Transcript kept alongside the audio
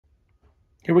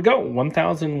Here we go,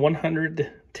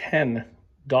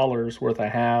 $1,110 worth of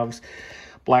halves.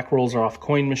 Black rolls are off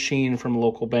coin machine from a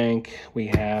local bank. We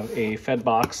have a Fed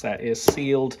box that is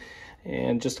sealed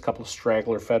and just a couple of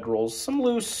straggler Fed rolls. Some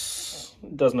loose,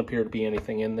 doesn't appear to be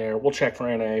anything in there. We'll check for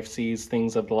NIFCs,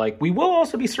 things of the like. We will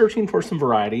also be searching for some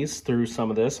varieties through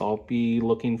some of this. I'll be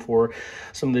looking for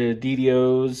some of the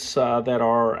DDOs that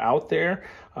are out there.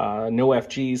 No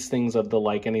FGs, things of the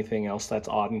like, anything else that's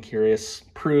odd and curious.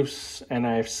 Proofs,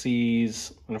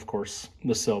 NIFCs, and of course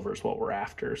the silver is what we're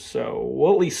after. So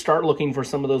we'll at least start looking for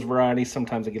some of those varieties.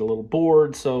 Sometimes I get a little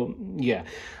bored, so yeah,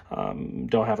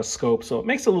 don't have a scope, so it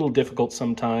makes it a little difficult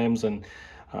sometimes, and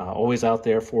always out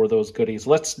there for those goodies.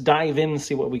 Let's dive in and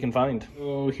see what we can find.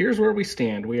 So here's where we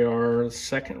stand. We are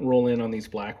second roll in on these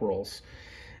black rolls.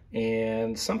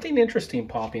 And something interesting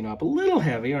popping up, a little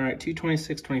heavy. All right,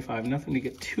 226.25, nothing to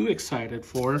get too excited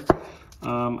for.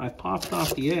 I popped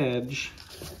off the edge.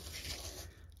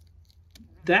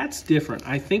 That's different.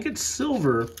 I think it's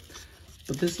silver,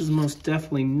 but this is most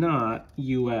definitely not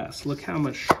US. Look how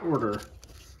much shorter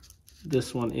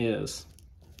this one is.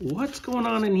 What's going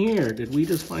on in here? Did we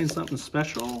just find something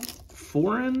special?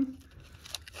 Foreign?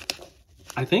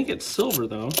 I think it's silver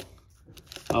though.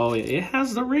 Oh, it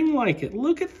has the ring like it.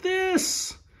 Look at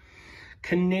this.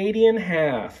 Canadian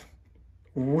half.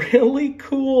 Really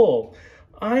cool.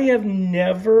 I have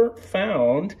never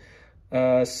found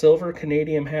a silver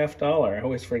Canadian half dollar. I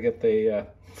always forget they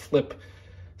flip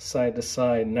side to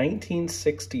side.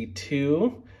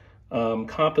 1962.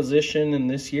 Composition in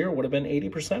this year would have been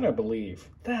 80%, I believe.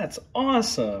 That's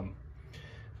awesome.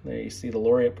 There you see the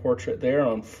laureate portrait there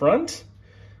on front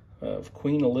of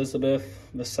Queen Elizabeth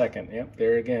II. Yep,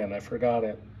 there again, I forgot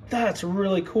it. That's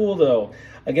really cool though.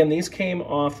 Again, these came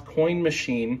off coin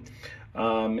machine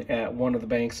at one of the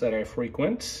banks that I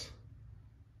frequent,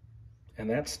 and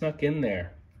that snuck in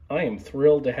there. I am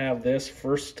thrilled to have this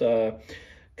first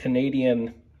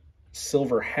Canadian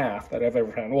silver half that I've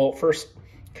ever found. Well, first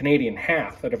Canadian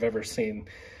half that I've ever seen,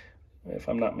 if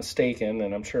I'm not mistaken,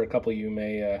 and I'm sure a couple of you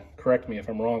may correct me if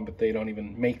I'm wrong, but they don't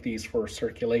even make these for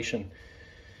circulation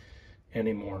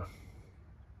anymore.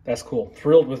 That's cool.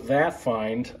 Thrilled with that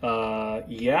find.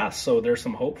 Yeah, so there's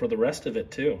some hope for the rest of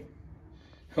it too.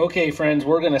 Okay, friends,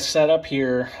 we're going to set up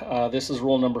here. This is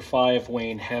roll number 5,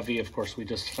 weighing heavy. Of course, we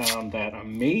just found that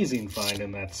amazing find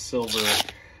in that silver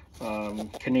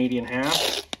Canadian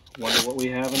half. Wonder what we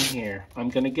have in here. I'm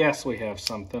going to guess we have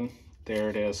something. There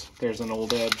it is. There's an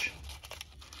old edge.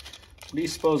 What do you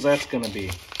suppose that's going to be?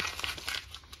 Is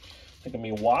it going to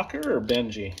be Walker or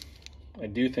Benji? I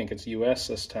do think it's US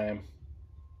this time.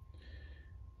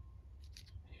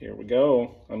 Here we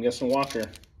go. I'm guessing Walker.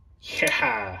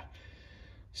 Yeah.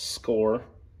 Score.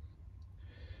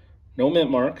 No mint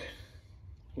mark.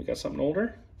 We got something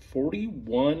older.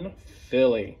 41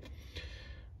 Philly.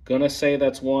 Gonna say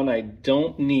that's one I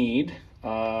don't need.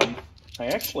 I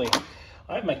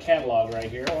have my catalog right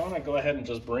here. Why don't I go ahead and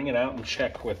just bring it out and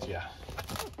check with you?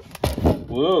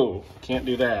 Whoa, can't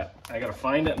do that. I gotta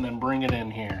find it and then bring it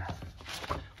in here.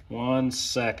 One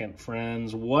second,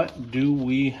 friends. What do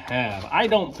we have? I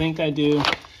don't think I do,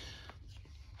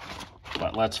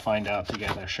 but let's find out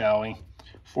together, shall we?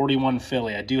 41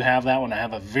 Philly. I do have that one. I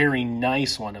have a very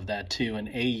nice one of that too, an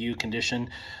AU condition.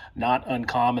 Not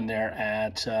uncommon there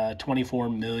at 24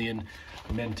 million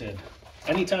minted.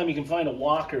 Anytime you can find a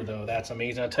Walker, though, that's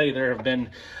amazing. I'll tell you, there have been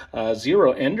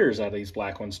 0 enders out of these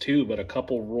black ones too, but a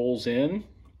couple rolls in.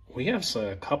 We have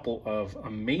a couple of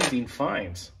amazing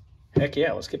finds. Heck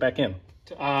yeah, let's get back in.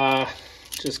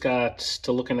 Just got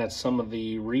to looking at some of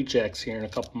the rejects here in a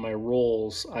couple of my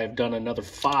rolls. I've done another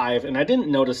 5, and I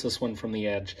didn't notice this one from the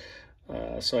edge.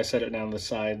 So I set it down to the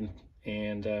side,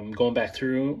 and going back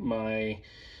through my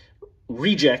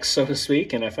rejects, so to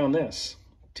speak, and I found this.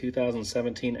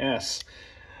 2017 S.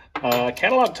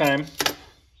 Catalog time.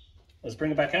 Let's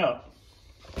bring it back out.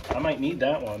 I might need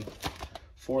that one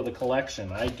for the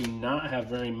collection. I do not have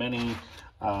very many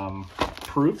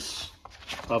proofs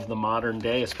of the modern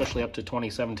day, especially up to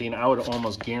 2017. I would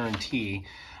almost guarantee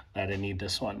that I need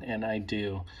this one, and I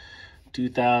do.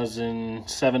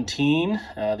 2017.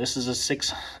 This is a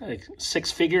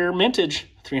six-figure mintage,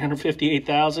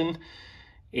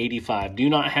 358,085. Do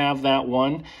not have that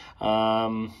one.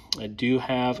 I do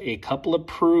have a couple of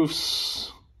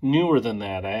proofs newer than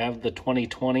that. I have the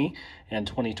 2020 and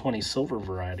 2020 silver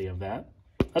variety of that.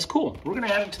 That's cool. We're going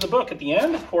to add it to the book at the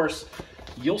end. Of course,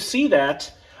 you'll see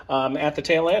that at the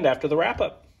tail end after the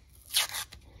wrap-up.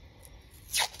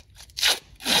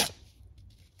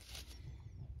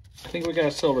 I think we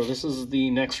got silver. This is the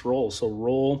next roll. So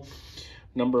roll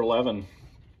number 11.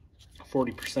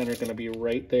 40% are going to be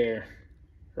right there.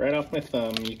 Right off my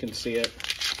thumb, you can see it.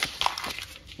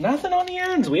 Nothing on the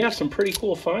ends. We have some pretty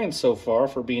cool finds so far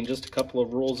for being just a couple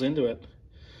of rolls into it.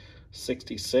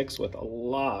 66 with a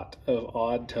lot of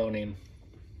odd toning.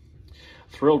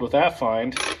 Thrilled with that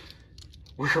find.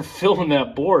 We're filling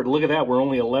that board. Look at that. We're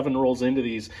only 11 rolls into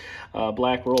these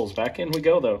black rolls. Back in we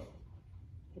go, though.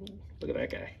 Look at that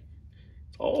guy.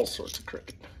 All sorts of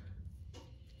crooked.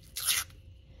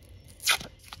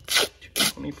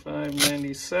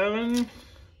 25.97.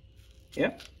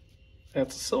 Yep,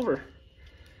 that's a silver.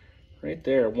 Right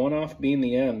there, one off being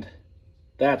the end.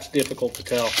 That's difficult to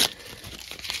tell.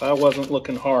 If I wasn't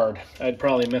looking hard, I'd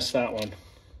probably miss that one.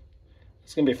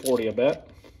 It's gonna be 40, I bet.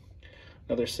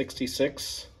 Another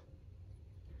 66.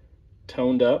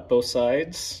 Toned up both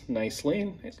sides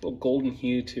nicely. Nice little golden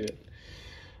hue to it.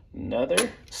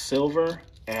 Another silver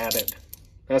added.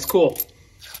 That's cool.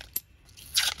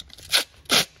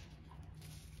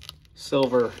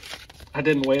 Silver. I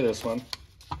didn't weigh this one.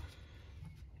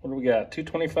 What do we got?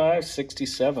 225,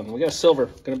 67. We got a silver.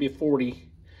 Gonna be a 40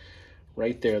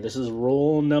 right there. This is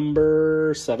roll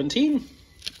number 17.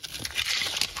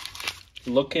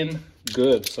 Looking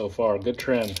good so far. Good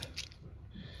trend.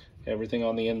 Everything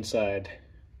on the inside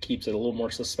keeps it a little more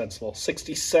suspenseful.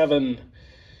 67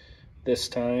 this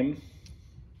time.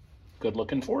 Good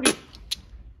looking 40.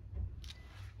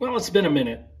 Well, it's been a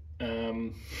minute.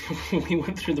 We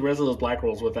went through the rest of those black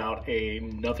rolls without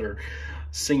another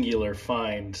singular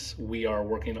find. We are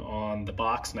working on the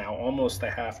box now, almost the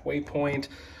halfway point.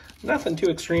 Nothing too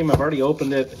extreme. I've already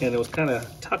opened it and it was kind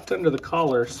of tucked under the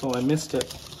collar, so I missed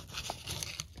it.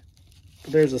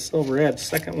 But there's a silver edge,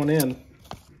 second one in.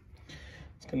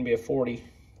 It's going to be a 40.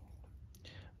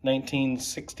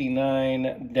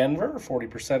 1969 Denver,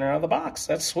 40% out of the box.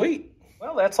 That's sweet.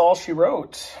 Well, that's all she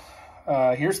wrote.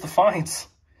 Here's the finds.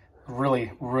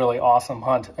 Really, really awesome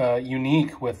hunt.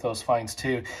 Unique with those finds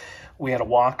too. We had a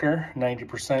Walker,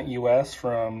 90% US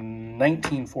from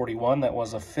 1941. That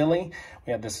was a filly.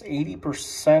 We had this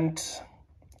 80%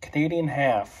 Canadian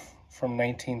half from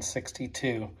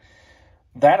 1962.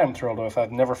 That I'm thrilled with.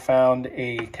 I've never found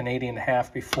a Canadian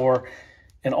half before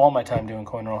in all my time doing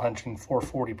coin roll hunting for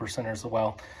 40%ers as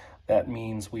well. That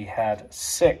means we had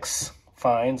 6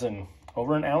 finds and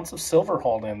over an ounce of silver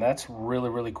hauled in. That's really,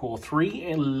 really cool.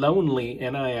 3 lonely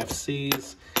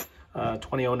NIFCs,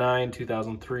 2009,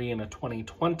 2003, and a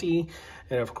 2020.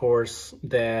 And of course,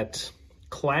 that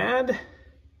clad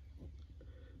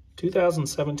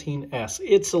 2017 S.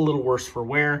 It's a little worse for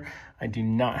wear. I do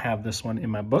not have this one in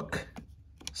my book,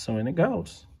 so in it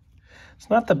goes. It's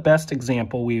not the best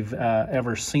example we've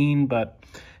ever seen, but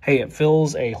hey, it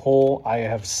fills a hole. I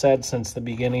have said since the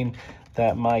beginning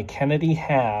that my Kennedy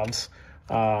halves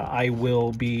I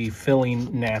will be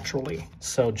filling naturally.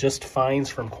 So just finds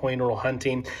from coin roll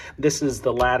hunting. This is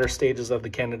the latter stages of the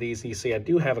Kennedys. You see, I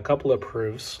do have a couple of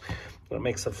proofs. That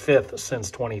makes a 5th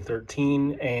since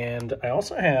 2013. And I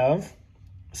also have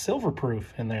silver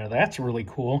proof in there. That's really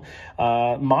cool.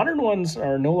 Modern ones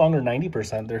are no longer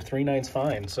 90%. They're 3/9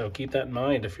 fine. So keep that in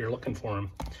mind if you're looking for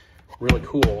them. Really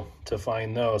cool to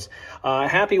find those.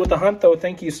 Happy with the hunt, though.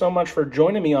 Thank you so much for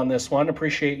joining me on this one.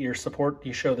 Appreciate your support.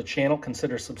 You show the channel.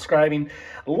 Consider subscribing,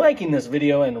 liking this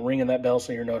video, and ringing that bell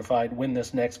so you're notified when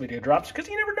this next video drops, because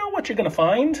you never know what you're going to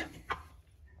find.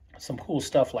 Some cool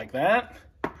stuff like that.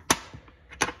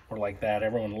 Or like that.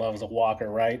 Everyone loves a Walker,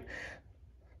 right?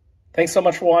 Thanks so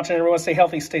much for watching, everyone. Stay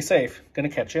healthy, stay safe. Gonna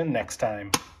catch you next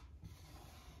time.